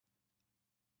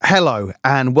Hello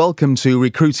and welcome to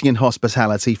Recruiting in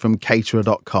Hospitality from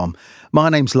Caterer.com. My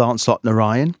name's Lancelot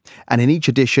Narayan, and in each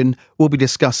edition we'll be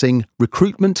discussing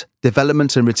recruitment,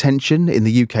 development and retention in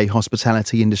the UK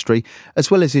hospitality industry, as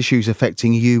well as issues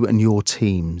affecting you and your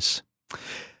teams.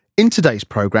 In today's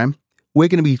programme, we're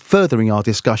going to be furthering our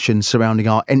discussion surrounding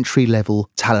our entry-level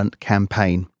talent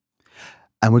campaign.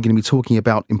 And we're going to be talking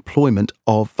about employment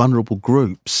of vulnerable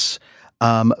groups.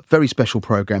 Very special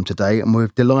programme today, and we're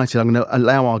delighted. I'm going to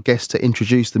allow our guests to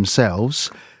introduce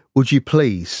themselves. Would you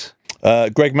please?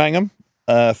 Greg Mangham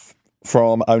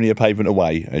from Only a Pavement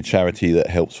Away, a charity that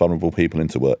helps vulnerable people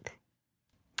into work.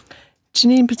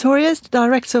 Janine Pretorius,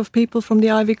 Director of People from the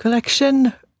Ivy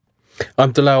Collection.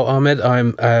 I'm Dalal Ahmed.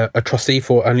 I'm a trustee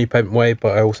for Only a Pavement Away,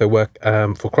 but I also work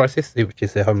for Crisis, which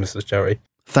is a homelessness charity.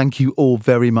 Thank you all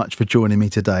very much for joining me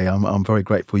today. I'm very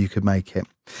grateful you could make it.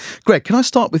 Greg, can I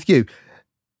start with you?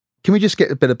 Can we just get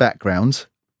a bit of background?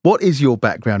 What is your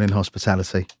background in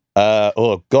hospitality?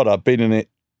 Oh, God, I've been in it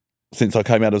since I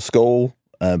came out of school.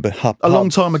 A long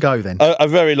time ago, then? A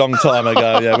very long time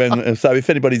ago, yeah. So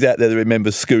if anybody's out there that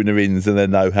remembers schooner inns, and they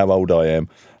know how old I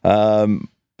am.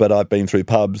 But I've been through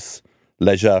pubs,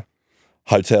 leisure,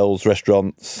 hotels,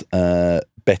 restaurants,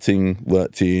 betting,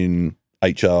 worked in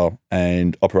HR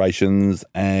and operations,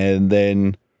 and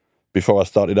then before I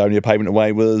started Only a Pavement Away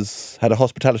had a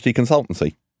hospitality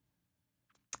consultancy.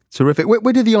 Terrific.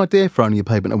 Where did the idea for Only a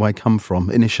Pavement Away come from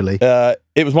initially?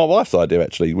 It was my wife's idea,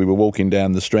 actually. We were walking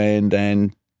down the Strand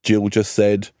and Jill just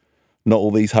said, not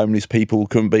all these homeless people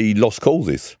can be lost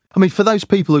causes. I mean, for those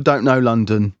people who don't know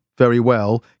London very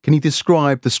well, can you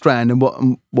describe the Strand and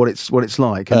what it's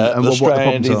like? And the what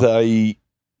Strand the is a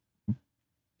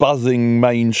buzzing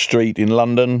main street in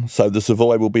London, so the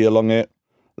Savoy will be along it,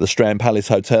 the Strand Palace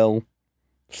Hotel,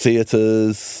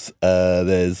 theatres,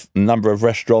 there's a number of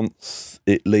restaurants.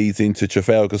 It leads into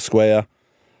Trafalgar Square,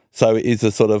 so it is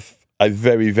a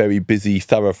very, very busy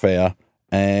thoroughfare,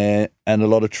 and a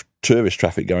lot of tourist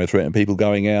traffic going through it and people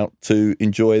going out to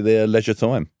enjoy their leisure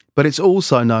time. But it's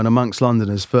also known amongst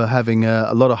Londoners for having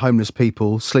a lot of homeless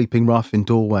people sleeping rough in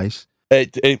doorways.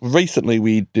 Recently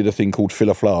we did a thing called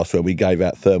Fill a Flask, where we gave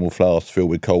out thermal flasks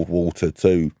filled with cold water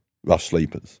to rough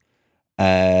sleepers.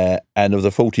 And of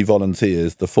the 40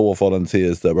 volunteers, the 4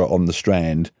 volunteers that were on the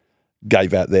Strand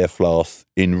gave out their flasks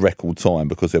in record time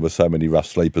because there were so many rough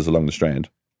sleepers along the Strand.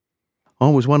 I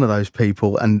was one of those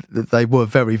people, and they were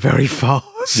very, very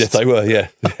fast. Yes, they were, yeah.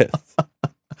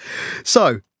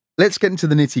 So, let's get into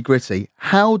the nitty-gritty.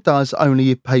 How does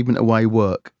Only a Pavement Away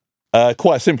work?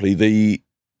 Quite simply, the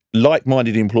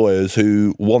like-minded employers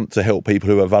who want to help people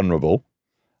who are vulnerable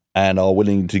and are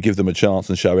willing to give them a chance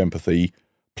and show empathy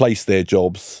place their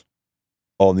jobs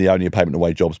on the Only a Pavement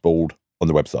Away jobs board on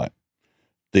the website.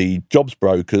 The jobs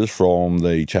brokers from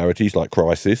the charities like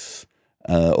Crisis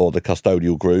or the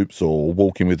custodial groups or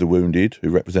Walking with the Wounded, who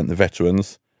represent the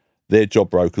veterans, their job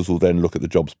brokers will then look at the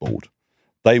jobs board.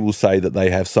 They will say that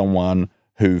they have someone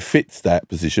who fits that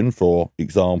position, for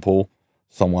example,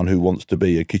 someone who wants to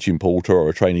be a kitchen porter or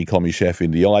a trainee commie chef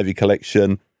in the Ivy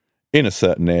Collection in a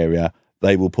certain area.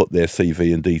 They will put their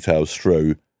CV and details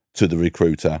through to the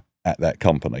recruiter at that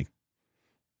company.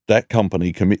 That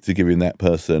company commit to giving that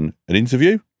person an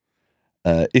interview.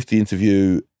 If the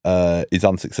interview is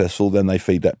unsuccessful, then they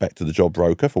feed that back to the job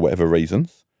broker for whatever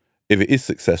reasons. If it is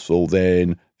successful,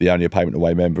 then the Only a Pavement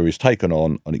Away member is taken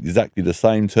on exactly the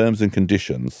same terms and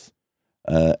conditions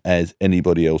as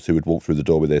anybody else who would walk through the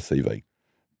door with their CV.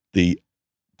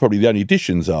 Probably the only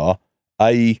additions are,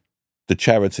 the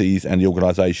charities and the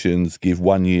organisations give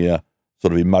 1 year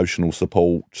sort of emotional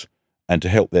support and to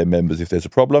help their members if there's a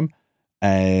problem,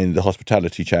 and the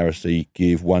hospitality charity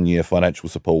give 1 year financial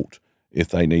support if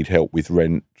they need help with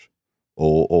rent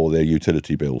or their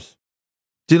utility bills.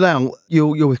 Dalal,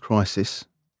 you're with Crisis.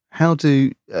 How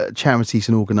do charities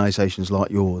and organisations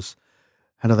like yours,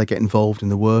 how do they get involved in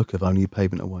the work of Only a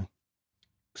Pavement Away?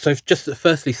 So just to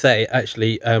firstly say,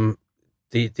 actually,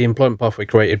 the employment pathway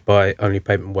created by Only a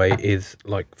Pavement Away is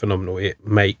phenomenal. It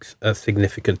makes a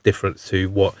significant difference to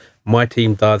what my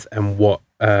team does and what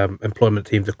employment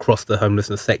teams across the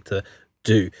homelessness sector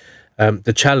do.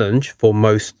 The challenge for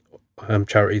most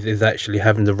charities is actually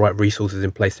having the right resources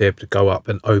in place to be able to go up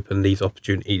and open these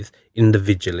opportunities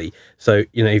individually. So,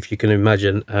 if you can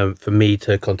imagine, for me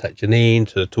to contact Janine,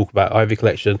 to talk about Ivy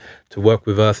Collection, to work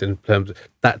with us in terms of,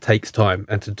 that takes time,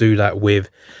 and to do that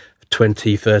with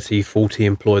 20, 30, 40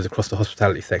 employees across the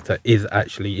hospitality sector is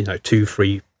actually,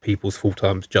 2-3 people's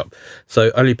full-time job.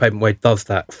 So Only a Pavement Way does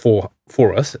that for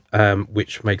for us,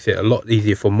 which makes it a lot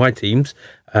easier for my teams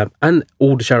and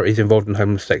all the charities involved in the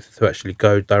homeless sector to actually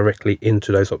go directly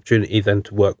into those opportunities and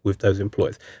to work with those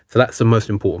employers. So that's the most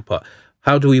important part.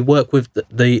 How do we work with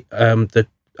the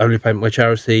Only Payment Way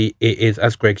charity? It is,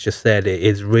 as Greg just said, it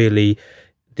is really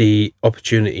the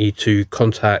opportunity to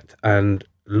contact and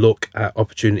look at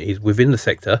opportunities within the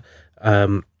sector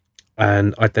and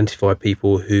identify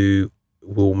people who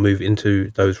will move into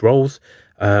those roles,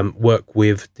 work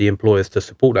with the employers to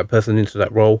support that person into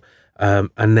that role,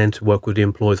 and then to work with the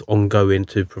employers ongoing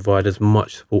to provide as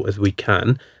much support as we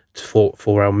can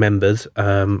for our members,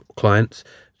 clients,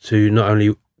 to not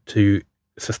only to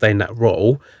sustain that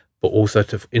role, but also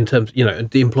to, in terms,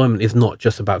 the employment is not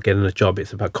just about getting a job.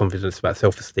 It's about confidence, it's about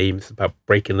self-esteem, it's about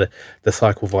breaking the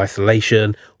cycle of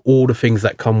isolation, all the things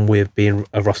that come with being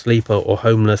a rough sleeper or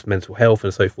homeless, mental health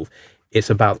and so forth. It's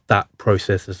about that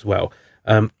process as well.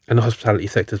 And the hospitality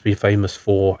sector has been famous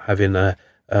for having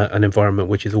an environment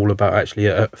which is all about actually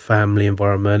a family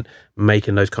environment,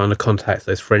 making those kind of contacts,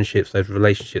 those friendships, those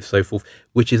relationships, so forth,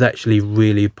 which is actually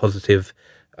really positive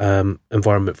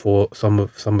environment for some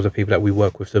of the people that we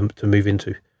work with to move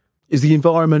into. Is the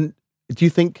environment, do you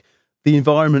think the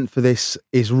environment for this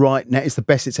is right now, it's the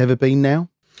best it's ever been now?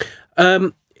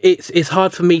 It's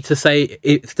hard for me to say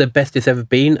it's the best it's ever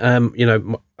been.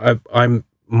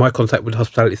 My contact with the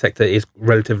hospitality sector is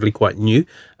relatively quite new.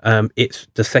 It's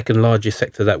the second largest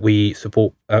sector that we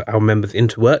support our members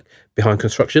into work, behind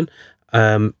construction.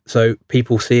 So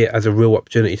people see it as a real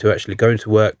opportunity to actually go into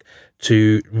work,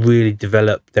 to really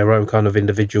develop their own kind of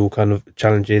individual kind of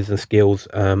challenges and skills,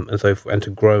 and so forth, and to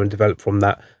grow and develop from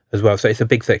that as well. So it's a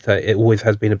big sector. It always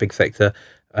has been a big sector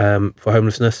for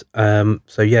homelessness.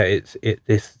 So yeah,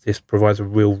 this provides a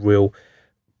real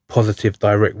positive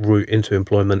direct route into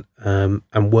employment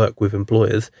and work with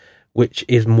employers, which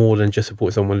is more than just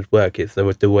supporting someone's work. It's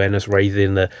the awareness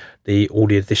raising, all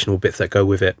the additional bits that go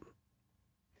with it.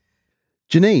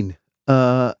 Janine,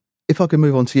 if I can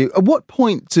move on to you, at what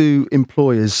point do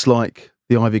employers like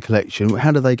the Ivy Collection,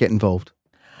 how do they get involved?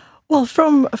 Well,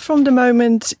 from the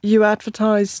moment you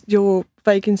advertise your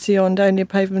vacancy on the Only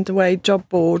Pavement Away job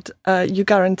board, you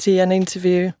guarantee an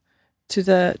interview to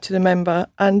the member,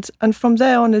 and from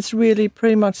there on, it's really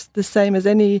pretty much the same as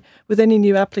with any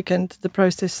new applicant. The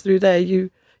process through there,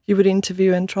 you would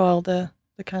interview and trial the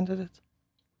candidate.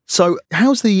 So,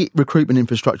 how's the recruitment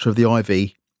infrastructure of the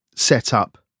Ivy set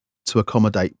up to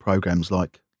accommodate programs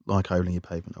like Only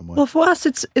Pavement Away? Well, for us,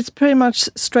 it's pretty much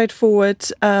straightforward,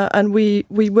 and we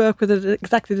work with it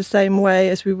exactly the same way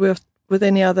as we work with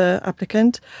any other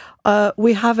applicant.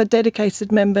 We have a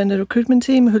dedicated member in the recruitment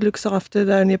team who looks after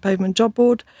the Only Pavement job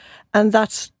board, and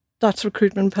that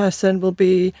recruitment person will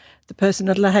be the person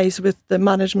that liaises with the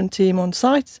management team on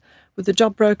site, with the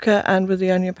job broker and with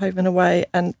the Only Pavement Away,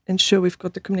 and ensure we've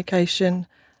got the communication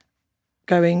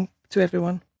going to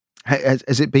everyone.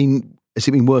 Has it been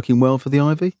working well for the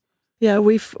Ivy? Yeah,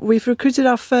 we've recruited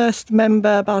our first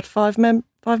member about 5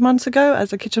 months ago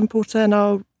as a kitchen porter in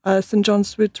our St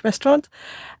John's Wood restaurant,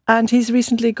 and he's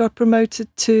recently got promoted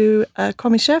to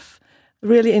commis chef.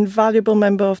 Really invaluable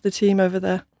member of the team over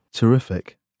there.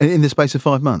 Terrific. In the space of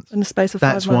 5 months? In the space of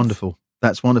 5 months.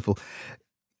 That's wonderful.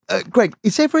 Greg,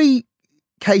 is every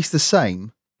case the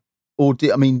same? Or,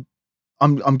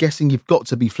 I'm guessing you've got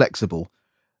to be flexible.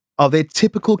 Are there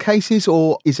typical cases,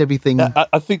 or is everything...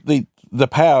 I think the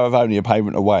power of Only a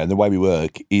Pavement Away and the way we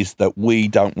work is that we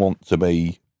don't want to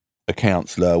be a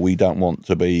counsellor, we don't want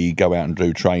to go out and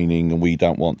do training, and we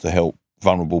don't want to help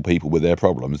vulnerable people with their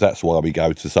problems. That's why we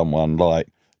go to someone like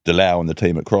Delau and the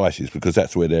team at Crisis, because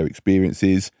that's where their experience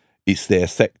is. It's their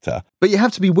sector. But you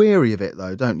have to be wary of it,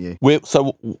 though, don't you?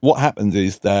 So what happens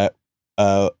is that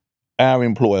our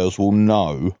employers will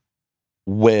know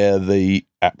where the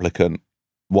applicant,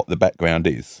 what the background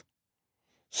is.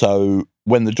 So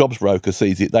when the jobs broker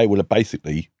sees it, they will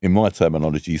basically, in my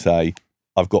terminology, say,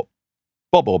 I've got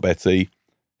Bob or Betty,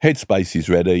 headspace is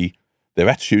ready, their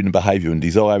attitude and behaviour and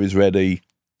desire is ready,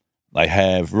 they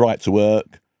have right to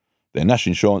work, their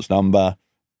national insurance number,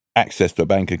 access to a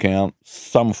bank account,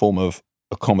 some form of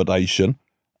accommodation,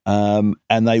 and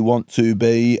they want to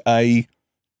be a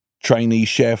trainee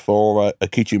chef or a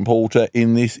kitchen porter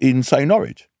in say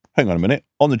Norwich. Hang on a minute,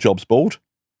 on the jobs board,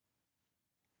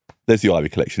 there's the Ivy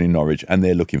Collection in Norwich, and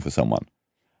they're looking for someone.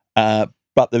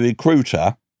 But the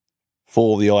recruiter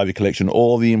for the Ivy Collection,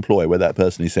 or the employer where that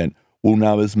person is sent, will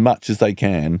know as much as they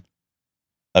can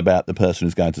about the person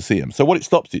who's going to see them. So what it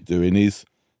stops it doing is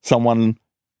someone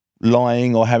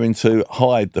lying or having to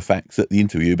hide the facts at the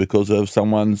interview because of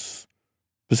someone's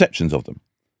perceptions of them.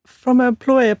 From an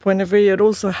employer point of view, it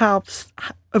also helps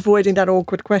avoiding that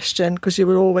awkward question, because you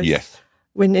will always, Yes.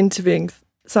 when interviewing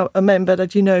a member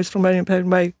that you know is from Only Payment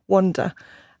Way, wonder.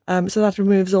 So that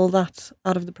removes all that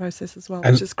out of the process as well,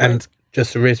 which is great. And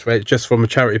just to reiterate, just from a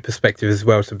charity perspective as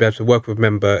well, to be able to work with a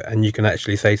member and you can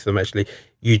actually say to them, actually,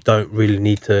 you don't really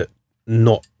need to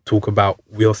not talk about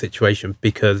your situation,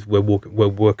 because we're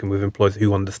working with employers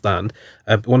who understand.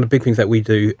 One of the big things that we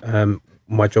do,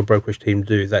 my job brokerage team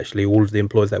do, is actually all of the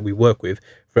employers that we work with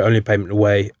for Only Payment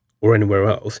Away or anywhere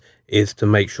else, is to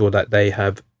make sure that they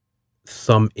have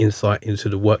some insight into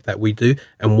the work that we do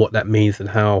and what that means and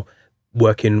how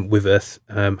working with us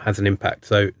has an impact.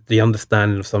 So the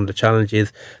understanding of some of the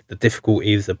challenges, the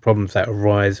difficulties, the problems that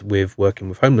arise with working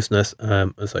with homelessness,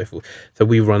 and so forth. So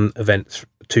we run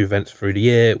two events through the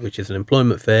year, which is an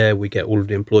employment fair. We get all of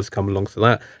the employers to come along to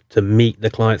that to meet the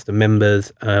clients, the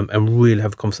members, and really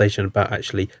have a conversation about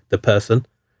actually the person.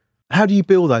 How do you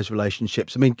build those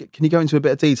relationships? I mean, can you go into a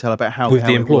bit of detail about how with how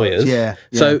the it employers? works?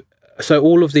 Yeah. So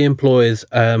all of the employers,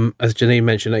 as Janine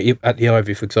mentioned, at the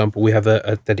Ivy, for example, we have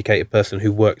a dedicated person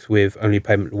who works with Only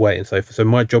Payment Away and so forth. So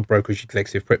my job brokerage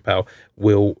executive, Pritpal,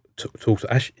 will talk to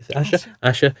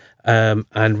Asha,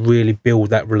 and really build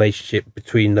that relationship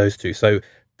between those two. So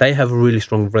they have a really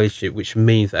strong relationship, which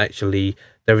means actually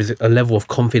there is a level of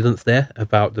confidence there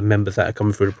about the members that are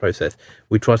coming through the process.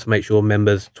 We try to make sure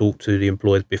members talk to the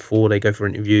employers before they go for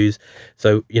interviews.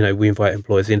 So, we invite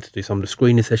employers in to do some of the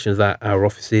screening sessions at our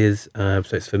offices. So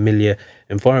it's familiar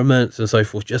environments and so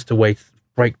forth, just to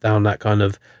break down that kind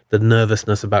of the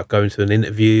nervousness about going to an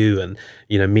interview and,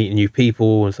 meeting new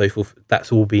people and so forth.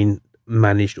 That's all been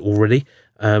managed already.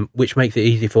 Which makes it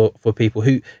easy for people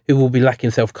who will be lacking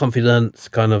self-confidence,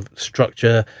 kind of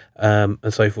structure,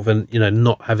 and so forth, and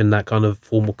not having that kind of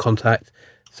formal contact.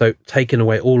 So taking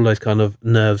away all those kind of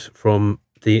nerves from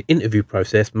the interview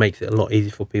process makes it a lot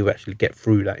easier for people to actually get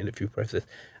through that interview process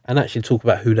and actually talk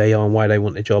about who they are and why they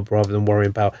want the job, rather than worrying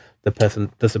about the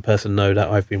person. Does the person know that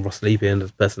I've been Ross Levy, and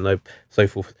does the person know, so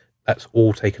forth? That's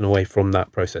all taken away from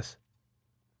that process.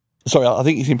 Sorry, I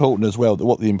think it's important as well that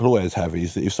what the employers have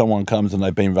is that if someone comes and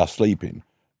they've been rough sleeping,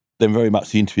 then very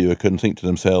much the interviewer can think to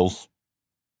themselves,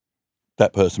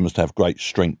 that person must have great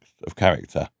strength of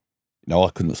character. I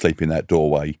couldn't sleep in that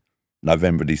doorway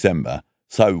November, December.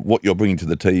 So what you're bringing to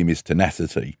the team is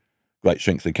tenacity, great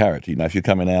strength of character. If you're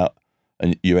coming out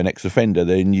and you're an ex-offender,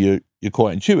 then you're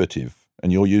quite intuitive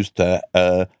and you're used to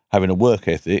having a work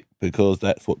ethic, because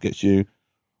that's what gets you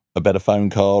a better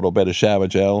phone card or better shower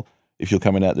gel. If you're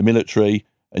coming out of the military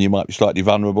and you might be slightly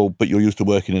vulnerable, but you're used to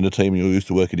working in a team and you're used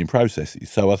to working in processes.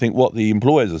 So I think what the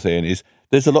employers are saying is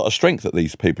there's a lot of strength that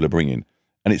these people are bringing,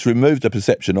 and it's removed the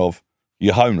perception of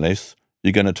you're homeless,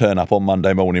 you're going to turn up on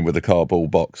Monday morning with a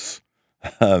cardboard box,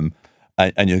 and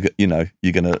you're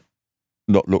going to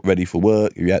not look ready for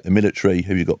work. If you're at the military,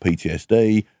 have you got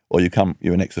PTSD, or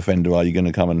you're an ex-offender, are you going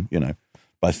to come and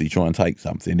basically try and take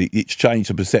something? It's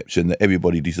changed the perception that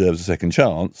everybody deserves a second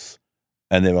chance.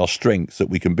 And there are strengths that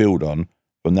we can build on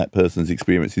from that person's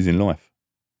experiences in life.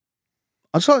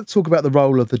 I'd just like to talk about the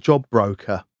role of the job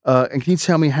broker. And can you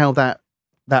tell me how that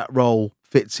role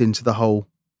fits into the whole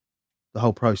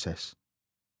process?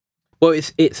 Well,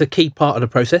 it's a key part of the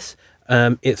process.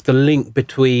 It's the link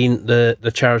between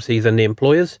the charities and the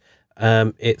employers.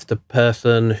 It's the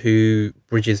person who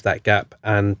bridges that gap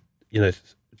and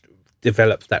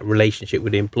develops that relationship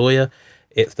with the employer.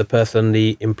 It's the person,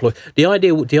 the employee. The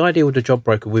idea with the job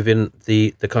broker within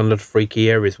the kind of 3 key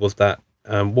areas was that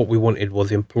what we wanted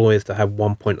was employers to have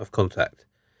one point of contact,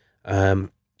 and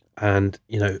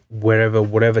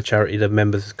whatever charity the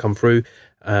members come through,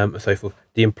 and so forth,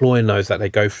 the employer knows that they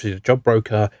go through the job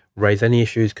broker, raise any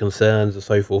issues, concerns, and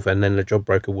so forth, and then the job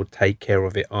broker would take care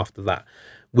of it after that.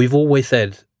 We've always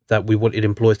said that we wanted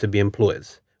employers to be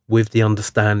employers with the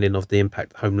understanding of the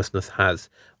impact homelessness has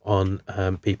on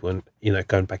people and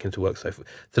going back into work, so forth.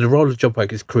 So the role of the job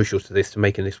broker is crucial to this, to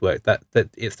making this work. That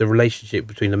it's the relationship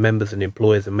between the members and the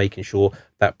employers and making sure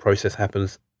that process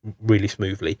happens really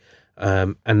smoothly,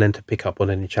 and then to pick up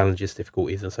on any challenges,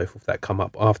 difficulties, and so forth that come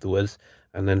up afterwards,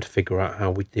 and then to figure out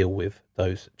how we deal with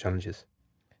those challenges.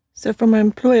 So from an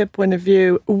employer point of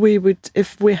view, we would,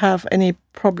 if we have any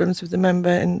problems with the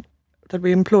member that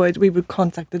we employed, we would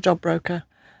contact the job broker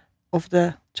of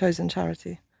the chosen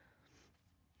charity.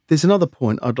 There's another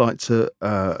point I'd like to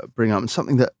bring up, and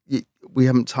something that we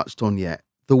haven't touched on yet: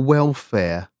 the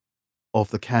welfare of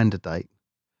the candidate.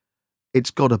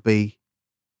 It's got to be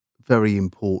very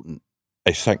important.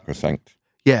 It's sacrosanct.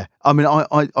 Yeah, I mean,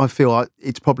 I feel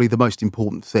it's probably the most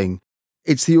important thing.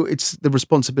 It's the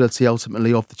responsibility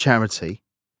ultimately of the charity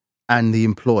and the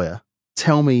employer.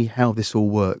 Tell me how this all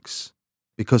works,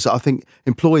 because I think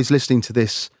employees listening to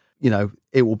this,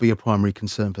 it will be a primary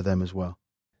concern for them as well?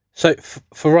 So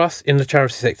for us in the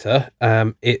charity sector,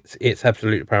 it's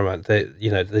absolutely paramount.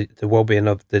 The well-being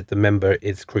of the member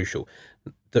is crucial.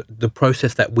 The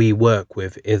process that we work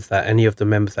with is that any of the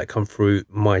members that come through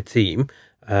my team,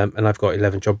 and I've got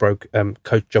 11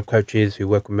 job coaches who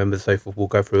work with members, so forth, will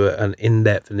go through an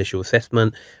in-depth initial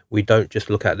assessment. We don't just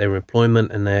look at their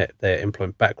employment and their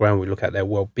employment background. We look at their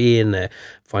well-being, their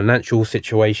financial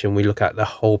situation. We look at the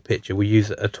whole picture. We use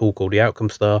a tool called the Outcome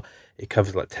Star. It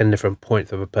covers like 10 different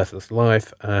points of a person's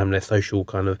life, their social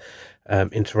kind of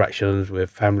interactions with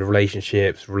family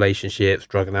relationships,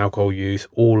 drug and alcohol use,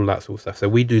 all of that sort of stuff. So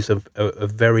we do a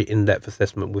very in-depth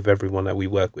assessment with everyone that we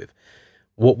work with.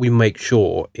 What we make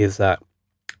sure is that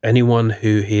anyone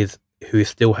who is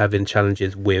still having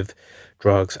challenges with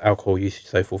drugs, alcohol use,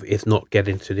 so forth, is not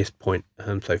getting to this point,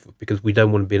 so forth, because we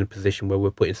don't want to be in a position where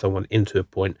we're putting someone into a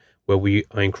point where we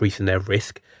are increasing their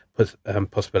risk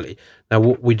possibility. Now,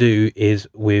 what we do is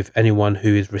with anyone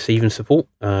who is receiving support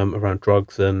around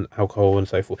drugs and alcohol and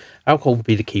so forth, alcohol would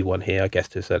be the key one here, I guess,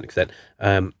 to a certain extent.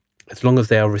 As long as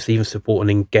they are receiving support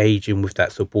and engaging with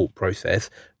that support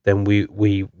process, then we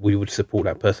would support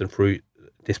that person through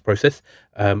this process,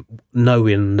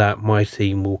 knowing that my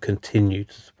team will continue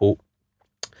to support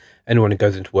anyone who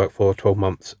goes into work for 12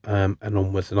 months and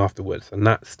onwards and afterwards. And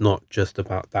that's not just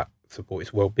about that support.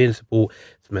 It's well-being support,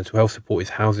 it's mental health support, it's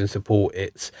housing support,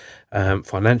 it's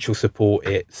financial support,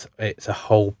 it's a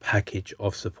whole package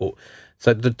of support.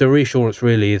 So the reassurance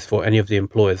really is for any of the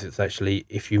employers. It's actually,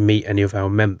 if you meet any of our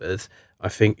members, I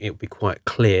think it'll be quite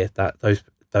clear that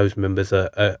those members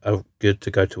are good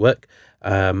to go to work.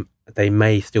 They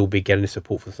may still be getting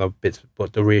support for some bits,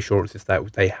 but the reassurance is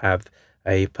that they have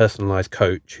a personalised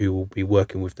coach who will be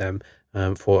working with them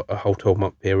for a whole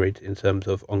 12-month period in terms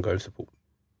of ongoing support.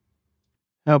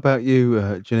 How about you,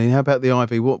 Janine? How about the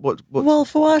Ivy? What? Well,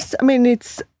 for us, I mean,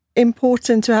 it's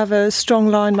important to have a strong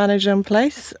line manager in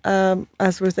place,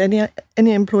 as with any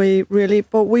employee, really.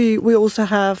 But we also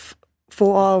have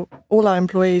for all our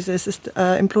employees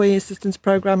employee assistance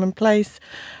program in place,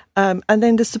 and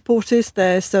then the support is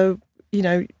there. So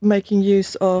making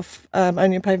use of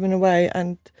Only a Pavement Away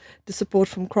and the support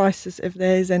from Crisis if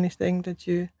there is anything that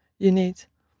you need.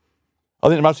 I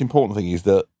think the most important thing is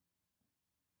that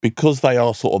because they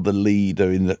are sort of the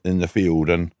leader in the field,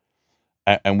 and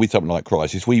with something like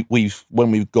Crisis, when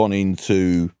we've gone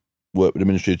into work with the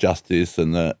Ministry of Justice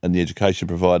and the education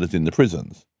providers in the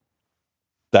prisons,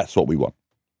 that's what we want.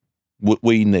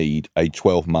 We need a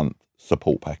 12-month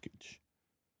support package,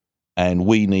 and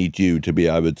we need you to be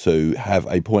able to have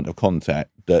a point of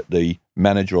contact that the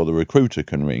manager or the recruiter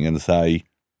can ring and say,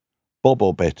 Bob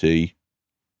or Betty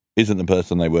isn't the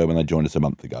person they were when they joined us a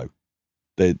month ago.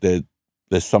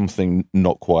 There's something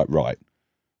not quite right.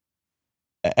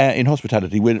 In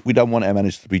hospitality, we don't want our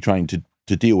managers to be trained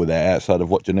to deal with that outside of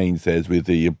what Janine says with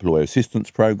the employer assistance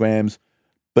programs,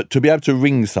 but to be able to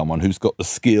ring someone who's got the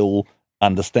skill,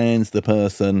 understands the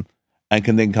person, and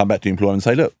can then come back to the employer and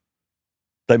say, look,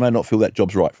 they may not feel that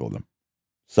job's right for them,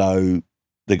 so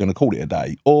they're going to call it a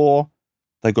day, or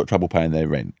they've got trouble paying their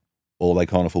rent, or they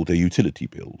can't afford their utility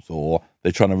bills, or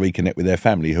they're trying to reconnect with their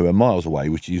family who are miles away,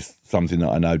 which is something that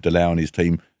I know Delau and his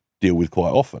team deal with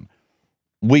quite often.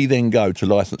 We then go to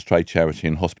Licensed Trade Charity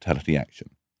and Hospitality Action.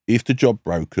 If the job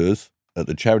brokers at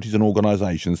the charities and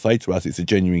organisations say to us it's a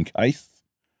genuine case,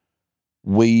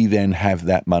 we then have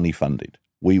that money funded.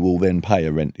 We will then pay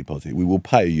a rent deposit. We will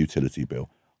pay a utility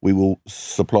bill. We will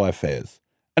supply fares.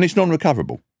 And it's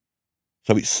non-recoverable.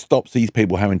 So it stops these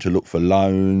people having to look for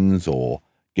loans or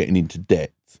getting into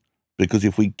debt, because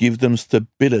if we give them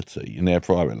stability in their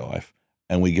private life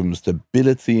and we give them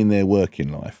stability in their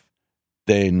working life,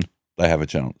 then they have a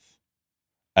chance.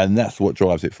 And that's what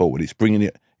drives it forward.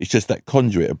 It's just that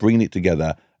conduit of bringing it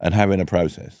together and having a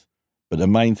process. But the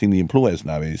main thing the employers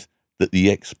know is that the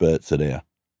experts are there.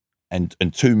 And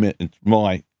in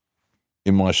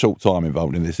my short time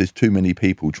involved in this, there's too many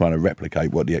people trying to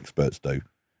replicate what the experts do.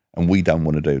 And we don't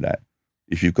want to do that.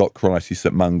 If you've got Crisis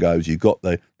at Mungo's, you've got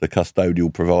the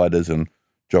custodial providers and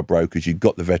job brokers, you've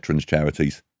got the veterans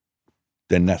charities,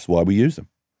 then that's why we use them.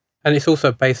 And it's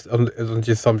also based on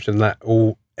the assumption that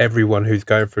everyone who's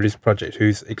going through this project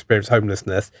who's experienced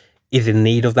homelessness is in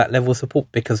need of that level of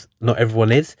support, because not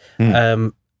everyone is.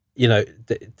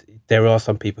 There are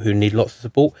some people who need lots of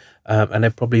support, and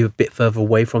they're probably a bit further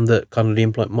away from the kind of the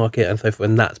employment market and so forth,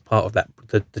 and that's part of that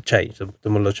the change, the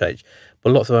model change.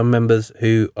 But lots of our members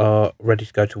who are ready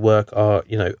to go to work are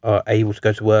able to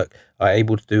go to work, are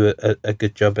able to do a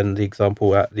good job, and the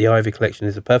example at the Ivy Collection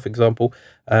is a perfect example,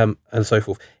 and so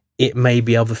forth. It may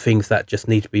be other things that just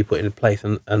need to be put in place,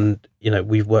 and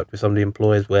we've worked with some of the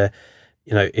employers where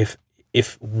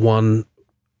if one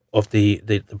of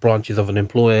the branches of an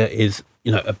employer is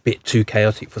a bit too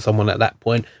chaotic for someone at that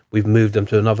point, we've moved them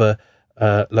to another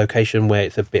location where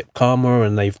it's a bit calmer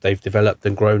and they've developed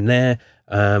and grown there,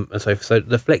 and so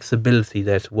the flexibility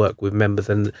there to work with members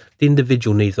and the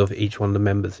individual needs of each one of the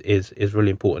members is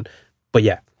really important. But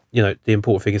yeah, the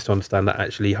important thing is to understand that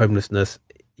actually homelessness,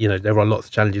 there are lots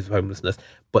of challenges of homelessness,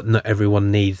 but not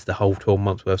everyone needs the whole 12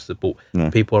 months worth of support.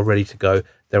 No. People are ready to go.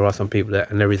 There are some people there,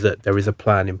 and there is a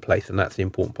plan in place, and that's the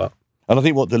important part. And I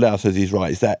think what Delau says is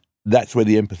right, is that's where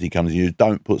the empathy comes in. You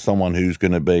don't put someone who's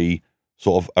going to be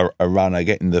sort of a runner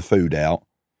getting the food out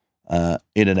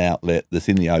in an outlet that's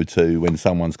in the O2 when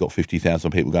someone's got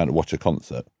 50,000 people going to watch a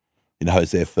concert.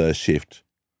 It's their first shift.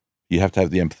 You have to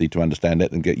have the empathy to understand.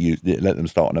 Let them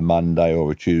start on a Monday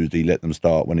or a Tuesday. Let them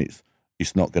start when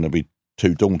it's not going to be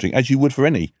too daunting, as you would for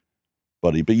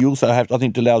anybody. But you also have, I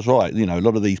think Delau's right. A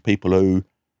lot of these people who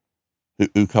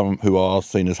are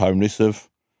seen as homeless have,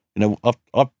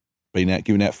 I've been out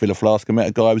giving out Fill a Flask and met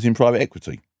a guy who was in private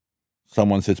equity.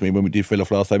 Someone said to me when we did Fill a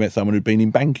Flask, they met someone who'd been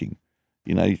in banking.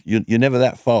 You're never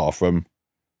that far from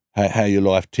how your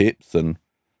life tips, and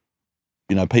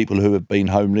people who have been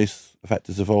homeless have had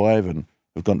to survive and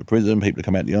have gone to prison. People who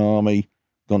come out of the army,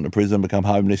 gone to prison, become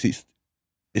homeless.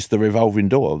 It's the revolving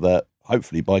door that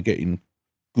hopefully by getting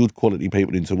good quality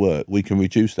people into work, we can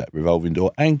reduce that revolving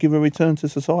door and give a return to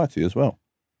society as well.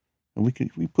 And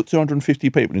we put 250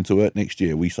 people into work next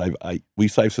year. We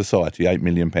save society £8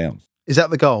 million. Is that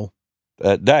the goal?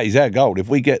 That is our goal. If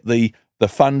we get the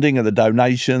funding and the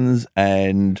donations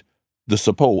and the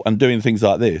support and doing things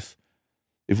like this,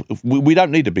 if we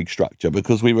don't need a big structure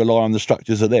because we rely on the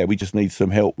structures are there. We just need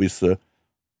some help with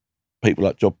people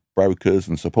like job brokers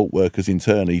and support workers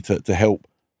internally to help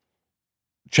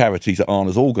charities that aren't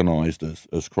as organised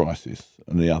as Crisis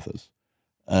and the others.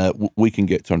 We can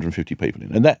get 250 people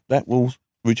in, and that will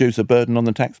reduce the burden on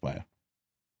the taxpayer.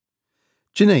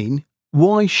 Janine,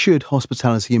 why should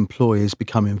hospitality employers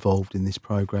become involved in this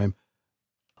programme?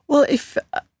 Well, if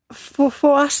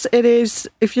for us it is,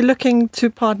 if you're looking to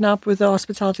partner up with a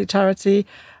hospitality charity,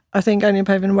 I think Only a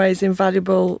Pavement Way is an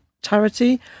invaluable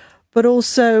charity, but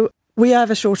also we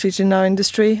have a shortage in our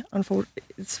industry, unfortunately,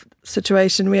 it's a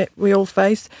situation we all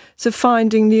face. So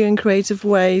finding new and creative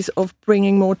ways of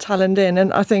bringing more talent in,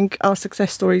 and I think our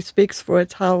success story speaks for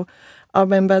it, how our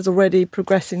members already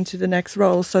progressing to the next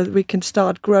role so that we can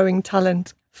start growing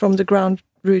talent from the ground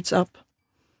roots up.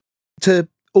 To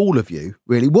all of you,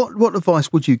 really, what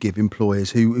advice would you give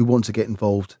employers who want to get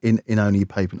involved in Only a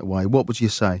Pavement Away? What would you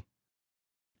say?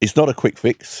 It's not a quick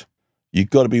fix. You've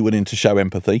got to be willing to show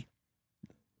empathy.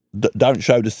 Don't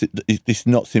show this is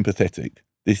not sympathetic.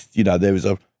 There is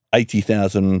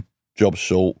 80,000 jobs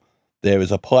short. There is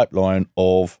a pipeline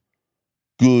of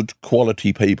good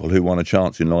quality people who want a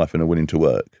chance in life and are willing to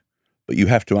work. But you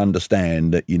have to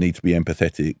understand that you need to be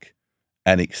empathetic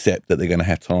and accept that they're going to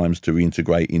have times to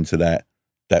reintegrate into that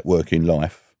working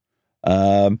life.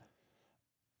 And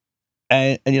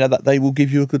that they will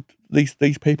give you a good,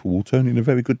 these people will turn in a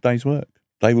very good day's work.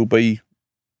 They will be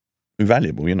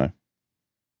invaluable,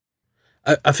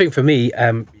 I think for me,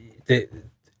 the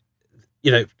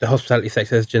hospitality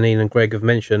sector, as Janine and Greg have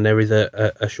mentioned, there is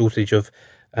a shortage of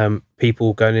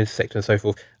people going into the sector and so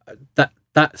forth.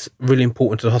 That's really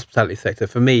important to the hospitality sector.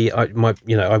 For me, I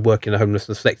work in the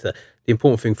homelessness sector. The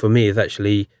important thing for me is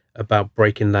actually about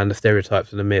breaking down the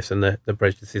stereotypes and the myths and the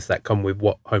prejudices that come with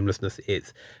what homelessness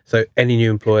is. So any new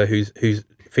employer who's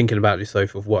thinking about this, so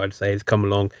forth, what I'd say is come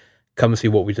along, come and see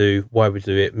what we do, why we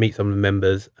do it, meet some of the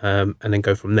members, and then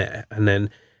go from there. And then,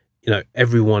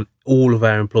 all of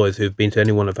our employers who've been to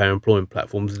any one of our employment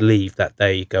platforms leave that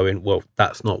day going, well,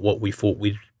 that's not what we thought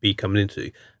we'd be coming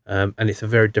into. And it's a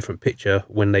very different picture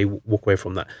when they walk away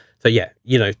from that. So yeah,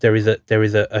 there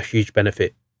is a huge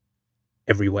benefit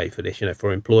every way for this.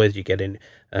 For employers, you get in,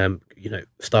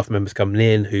 staff members coming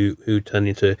in who turn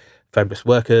into fabulous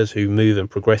workers who move and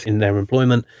progress in their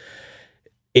employment.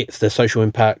 It's the social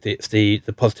impact, it's the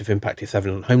positive impact it's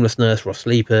having on homelessness, Ross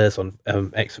sleepers, on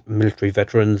ex-military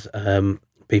veterans,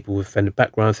 people with offended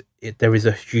backgrounds. There is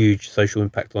a huge social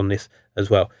impact on this as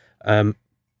well.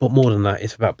 But more than that,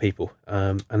 it's about people,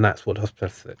 and that's what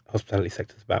the hospitality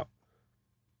sector is about.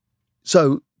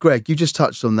 So, Greg, you just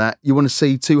touched on that. You want to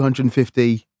see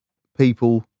 250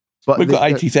 people. But we've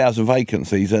got 80,000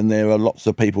 vacancies, and there are lots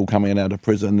of people coming out of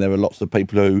prison. There are lots of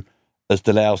people who, as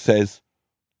Delau says,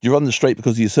 you're on the street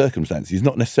because of your circumstances,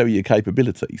 not necessarily your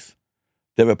capabilities.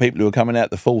 There are people who are coming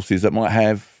out the forces that might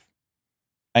have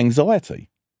anxiety,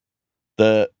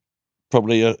 that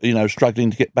probably are,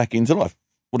 struggling to get back into life.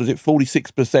 What is it?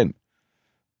 46%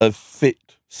 of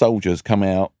fit soldiers come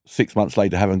out 6 months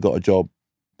later, haven't got a job,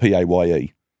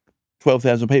 PAYE.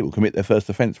 12,000 people commit their first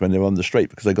offence when they're on the street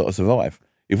because they've got to survive.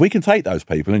 If we can take those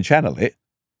people and channel it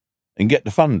and get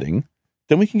the funding,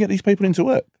 then we can get these people into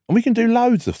work. And we can do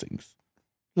loads of things.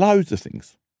 Loads of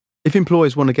things. If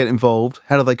employers want to get involved,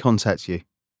 how do they contact you?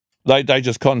 They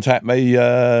just contact me,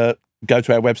 go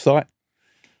to our website,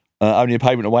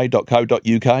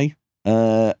 onlyapaymentaway.co.uk,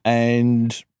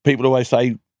 and people always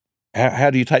say, how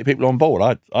do you take people on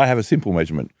board? I have a simple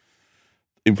measurement.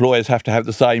 Employers have to have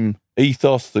the same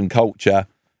ethos and culture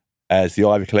as the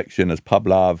Ivy Collection, as Pub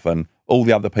Love, and all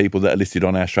the other people that are listed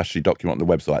on our strategy document on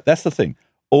the website. That's the thing.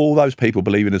 All those people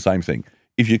believe in the same thing.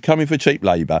 If you're coming for cheap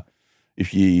labour,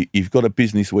 if you've got a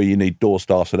business where you need door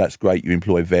staff, so that's great, you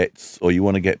employ vets, or you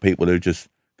want to get people who are just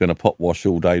going to pot wash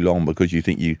all day long because you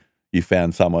think you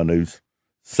found someone who's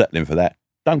settling for that,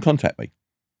 don't contact me.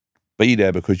 Be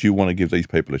there because you want to give these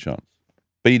people a chance.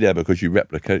 Be there because you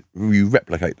replicate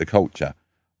the culture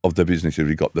of the businesses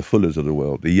we've got, the Fullers of the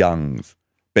world, the Youngs,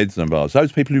 Beds and Bars,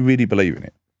 those people who really believe in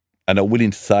it and are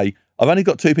willing to say, I've only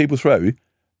got 2 people through,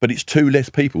 but it's 2 less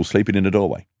people sleeping in the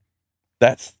doorway.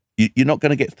 You're not going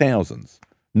to get thousands,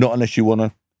 not unless you want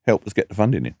to help us get the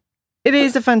funding in. It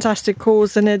is a fantastic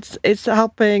cause, and it's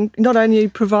helping, not only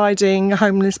providing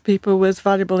homeless people with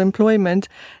valuable employment,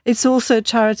 it's also a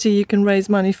charity you can raise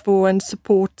money for and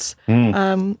support,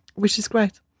 which is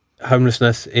great.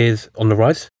 Homelessness is on the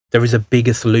rise. There is a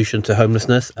bigger solution to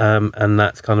homelessness, and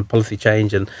that's kind of policy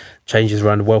change and changes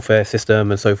around the welfare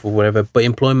system and so forth, whatever. But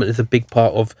employment is a big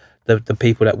part of the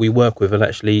people that we work with, and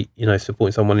actually,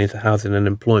 supporting someone into housing and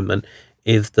employment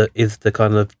is the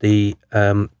kind of the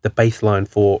baseline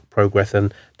for progress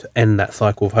and to end that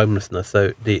cycle of homelessness.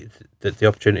 So the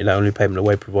opportunity that Only Payment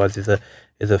Away provides is a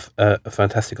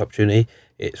fantastic opportunity.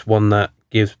 It's one that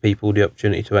gives people the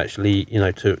opportunity to actually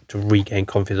to regain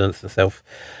confidence and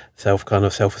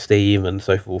self-esteem and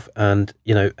so forth. And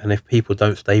and if people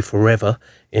don't stay forever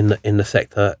in the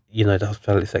sector, the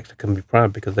hospitality sector can be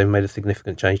proud because they've made a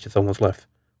significant change to someone's life.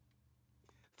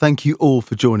 Thank you all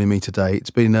for joining me today. It's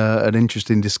been an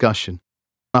interesting discussion.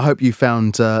 I hope you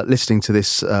found listening to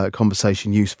this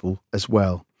conversation useful as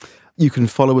well. You can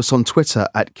follow us on Twitter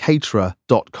at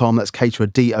caterer.com. That's caterer,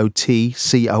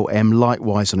 DOTCOM,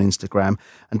 likewise on Instagram.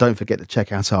 And don't forget to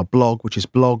check out our blog, which is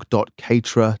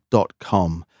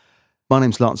blog.caterer.com. My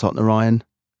name's Lancelot Narayan.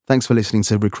 Thanks for listening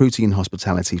to Recruiting in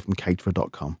Hospitality from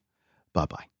caterer.com.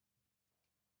 Bye-bye.